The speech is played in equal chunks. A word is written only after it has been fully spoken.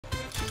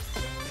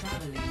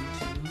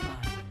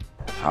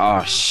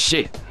Oh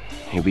shit.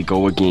 Here we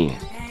go again.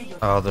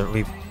 Oh,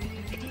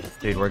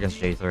 dude, we're against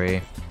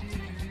Jay3.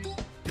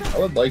 I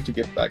would like to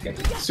get back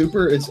into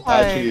Super is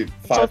actually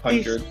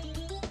 500.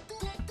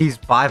 He's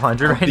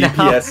 500 right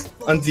DPS,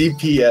 now? on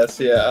DPS,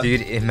 yeah.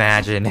 Dude,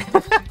 imagine.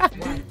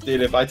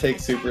 Dude, if I take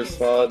Super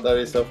spot,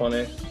 that'd be so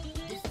funny.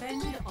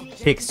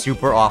 Take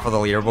Super off of the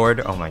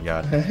leaderboard? Oh my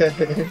god.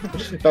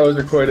 If I was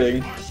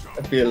recording,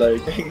 I'd be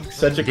like,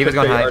 such a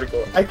clickbait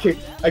article. I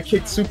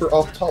kicked Super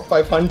off top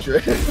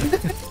 500.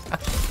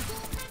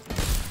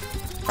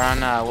 Run,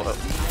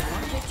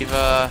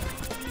 Diva.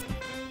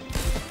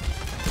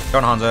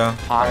 Going Hanzo.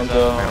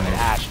 Hanzo,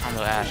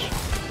 Ash.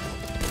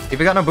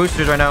 Diva got no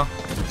boosters right now.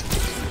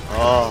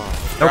 Oh.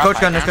 No coach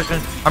gun, no coach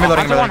gun. I'm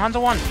reloading,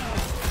 Hanzo one.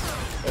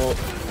 Oh,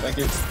 thank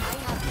you.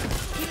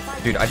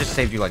 Dude, I just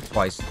saved you like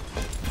twice.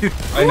 Dude,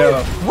 I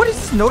know. What is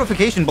this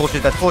notification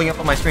bullshit that's pulling up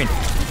on my screen?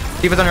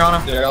 Diva's on your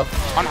Ana. Yeah,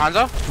 on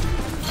Hanzo.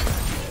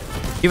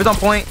 Diva's on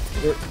point.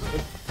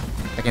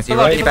 I can see you.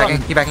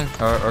 Keep backing.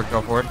 Or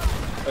go forward.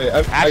 Wait,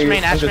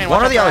 Ash main.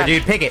 One or the other,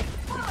 dude. Pick it.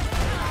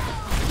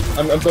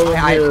 I'm going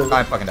here.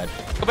 I fucking died.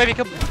 Go, baby,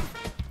 go.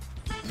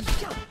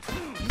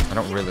 I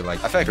don't really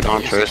like. I feel like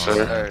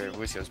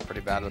Lucio's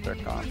pretty bad with their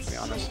con, to be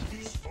honest.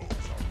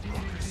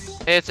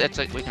 It's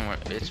like we can work.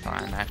 It's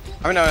fine. I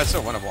mean, no, it's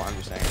still winnable. I'm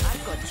just saying.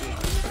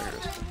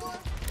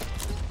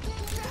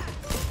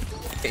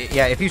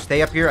 Yeah, if you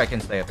stay up here, I can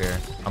stay up here.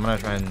 I'm gonna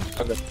try and.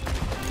 Okay.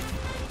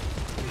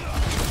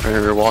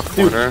 You're walk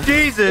corner.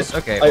 Jesus.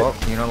 Okay, well,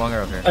 you're no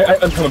longer up here.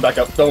 I'm coming back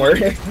up. Don't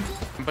worry.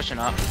 I'm pushing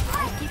up.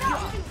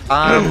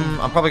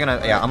 I'm probably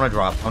gonna. Yeah, I'm gonna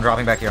drop. I'm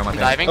dropping back here on my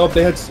face. Diving. Oh,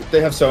 they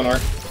have sonar.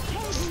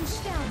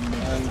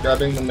 I'm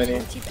grabbing the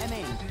mini.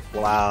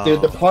 Wow.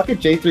 Dude, the pocket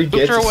Jay3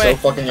 gets is so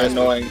fucking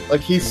annoying.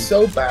 Like, he's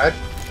so bad.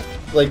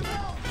 Like,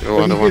 he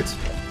gets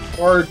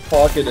hard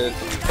pocketed.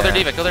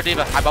 Kill their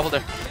diva. I bubbled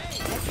her.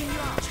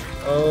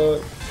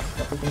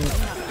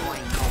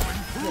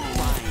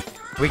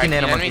 We can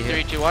nano monkey here.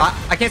 3, 2, 1.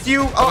 I can't see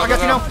you. Oh, I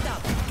got you now.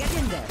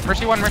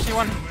 Mercy one.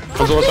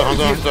 Hanzo.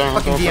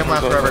 Fucking DM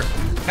lasts forever.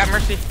 Got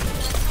Mercy.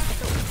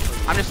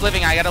 I'm just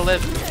living. I gotta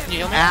live. Can you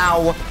heal me?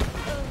 Ow.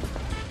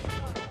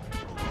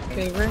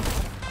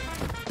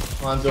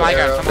 Hanzo,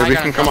 We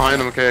can come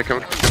behind him, okay? Come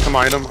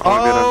behind him.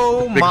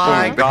 Oh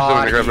my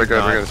god.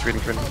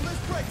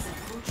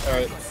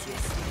 Alright.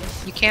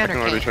 You can or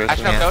can't. Dash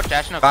no coach.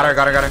 Got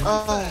her.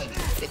 Oh,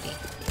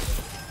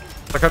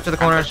 Push up to the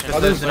corner.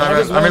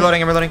 I'm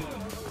reloading.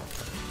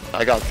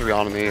 I got 3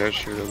 on me. I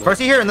shoot him.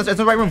 Percy here, it's in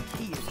the right room.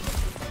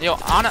 Yo,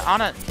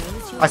 Ana.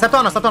 I stepped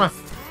on her.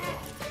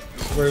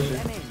 Where is he?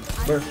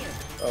 Where?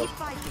 Oh.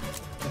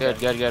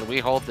 Good. We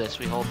hold this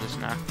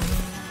now.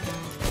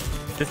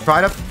 Just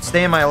try to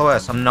stay in my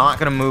LOS. I'm not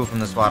gonna move from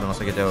this spot unless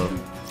I get dove.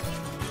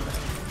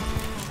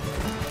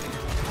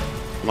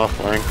 I'm off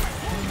flank.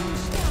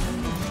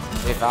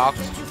 Hey, Valk.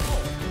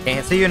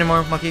 Can't see you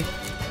anymore, monkey.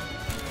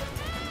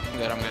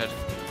 I'm good.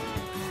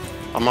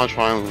 I'm not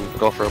trying to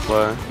go for a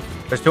play.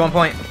 There's 2 on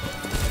point.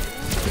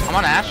 I'm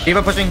on Ash.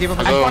 Diva pushing.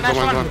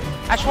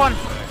 Ash one.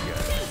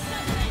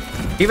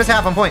 Diva's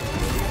half on point.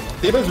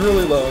 Diva's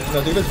really low.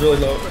 No, Diva's really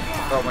low.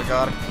 Oh my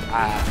god.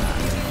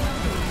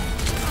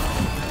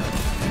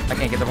 I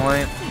can't get the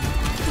point.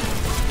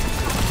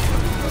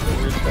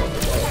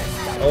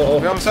 Oh,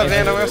 we have some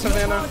Nano.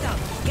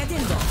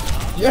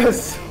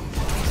 Yes!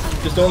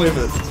 Just don't leave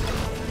this.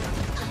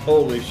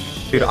 Holy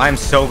shit. Dude, I'm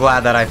so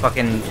glad that I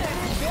fucking...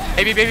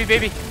 Baby.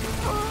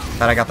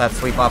 That I got that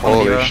sleep off on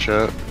the Diva. Holy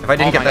shit. If I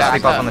didn't get that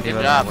sleep off on the Diva,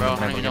 good job, bro.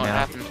 You know what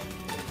happened.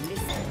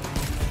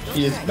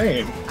 He is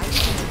main.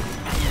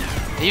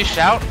 Did you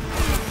shout?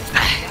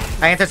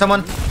 I answered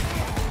someone.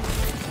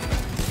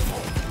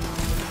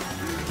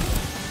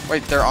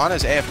 Wait, they're on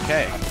as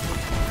AFK.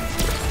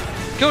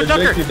 Kill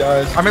Junker.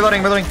 I'm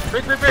reloading.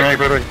 Break. Break.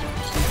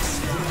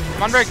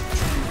 Come on, break.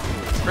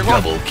 Break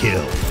one. Double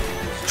kill.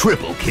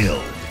 Triple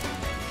kill.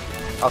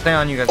 I'll stay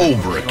on you guys.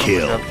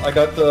 Overkill. I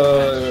got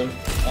the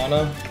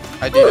Ana.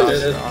 I did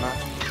it. Ana.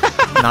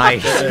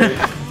 Nice.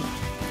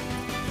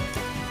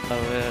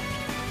 Love it.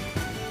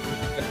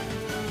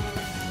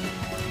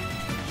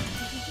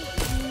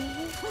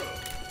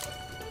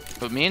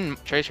 But me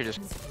and Tracer just...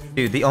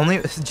 Dude, the only...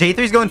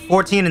 Jay3's going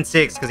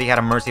 14-6 because he had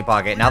a Mercy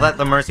pocket. Now that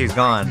the Mercy's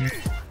gone...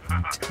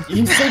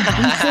 He's so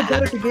bad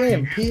at the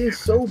game. He is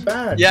so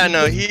bad. Yeah,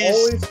 no, he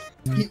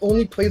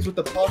only plays with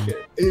the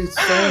pocket. It is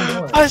so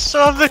annoying. I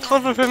saw the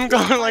clip of him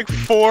going like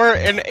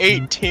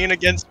 4-18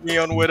 against me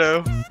on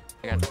Widow.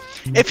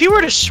 If he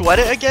were to sweat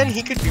it again,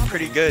 he could be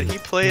pretty good. He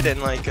played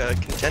in like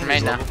contenders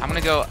Right now. I'm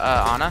gonna go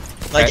Ana.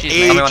 like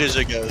ages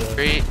ago though.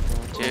 3,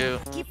 2...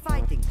 keep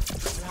fighting.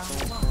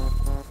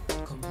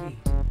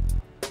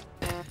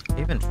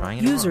 Even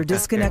trying User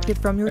disconnected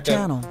from your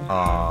channel.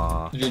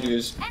 Aww.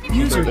 GG's.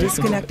 User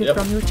disconnected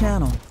from your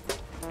channel.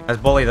 Let's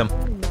bully them.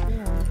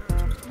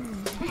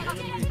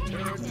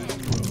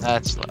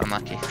 That's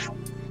unlucky.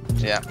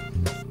 Yeah.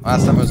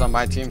 Last time I was on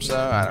my team, so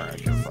I don't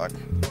really give a fuck.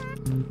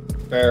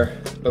 Fair.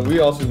 But we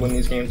also win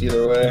these games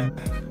either way.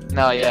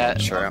 No, yeah.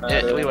 Sure.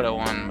 We would have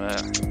won,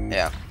 but...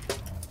 Yeah.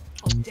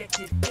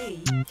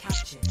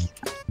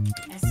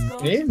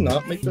 Can you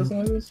not make those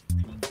noises?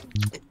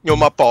 Yo,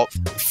 my fault.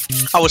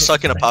 I was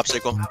sucking a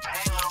popsicle.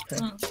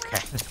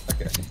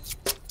 Okay.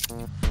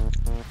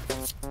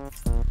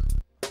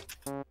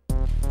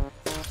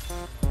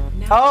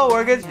 Oh,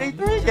 we're against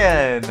Jay3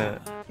 again.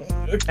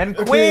 And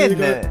Quinn.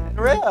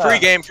 Free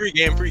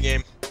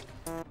game.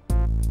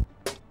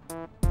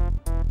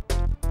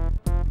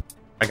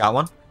 I got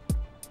one.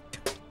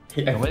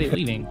 Yeah. Why are they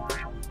leaving?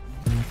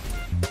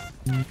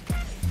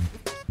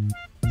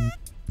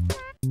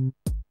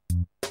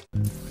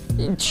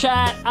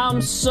 Chat, I'm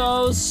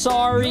so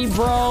sorry,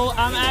 bro.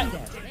 I'm at.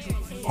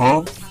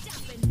 Huh?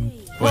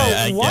 Wait,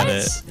 I what?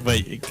 get it.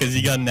 Wait, because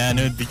he got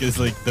nanoed because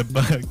like the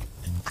bug.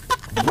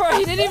 Bro,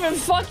 he didn't even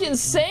fucking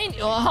say.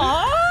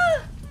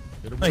 Huh?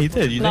 Oh, he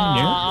did. You didn't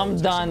hear? Nah, I'm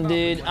done,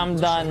 dude. I'm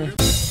done.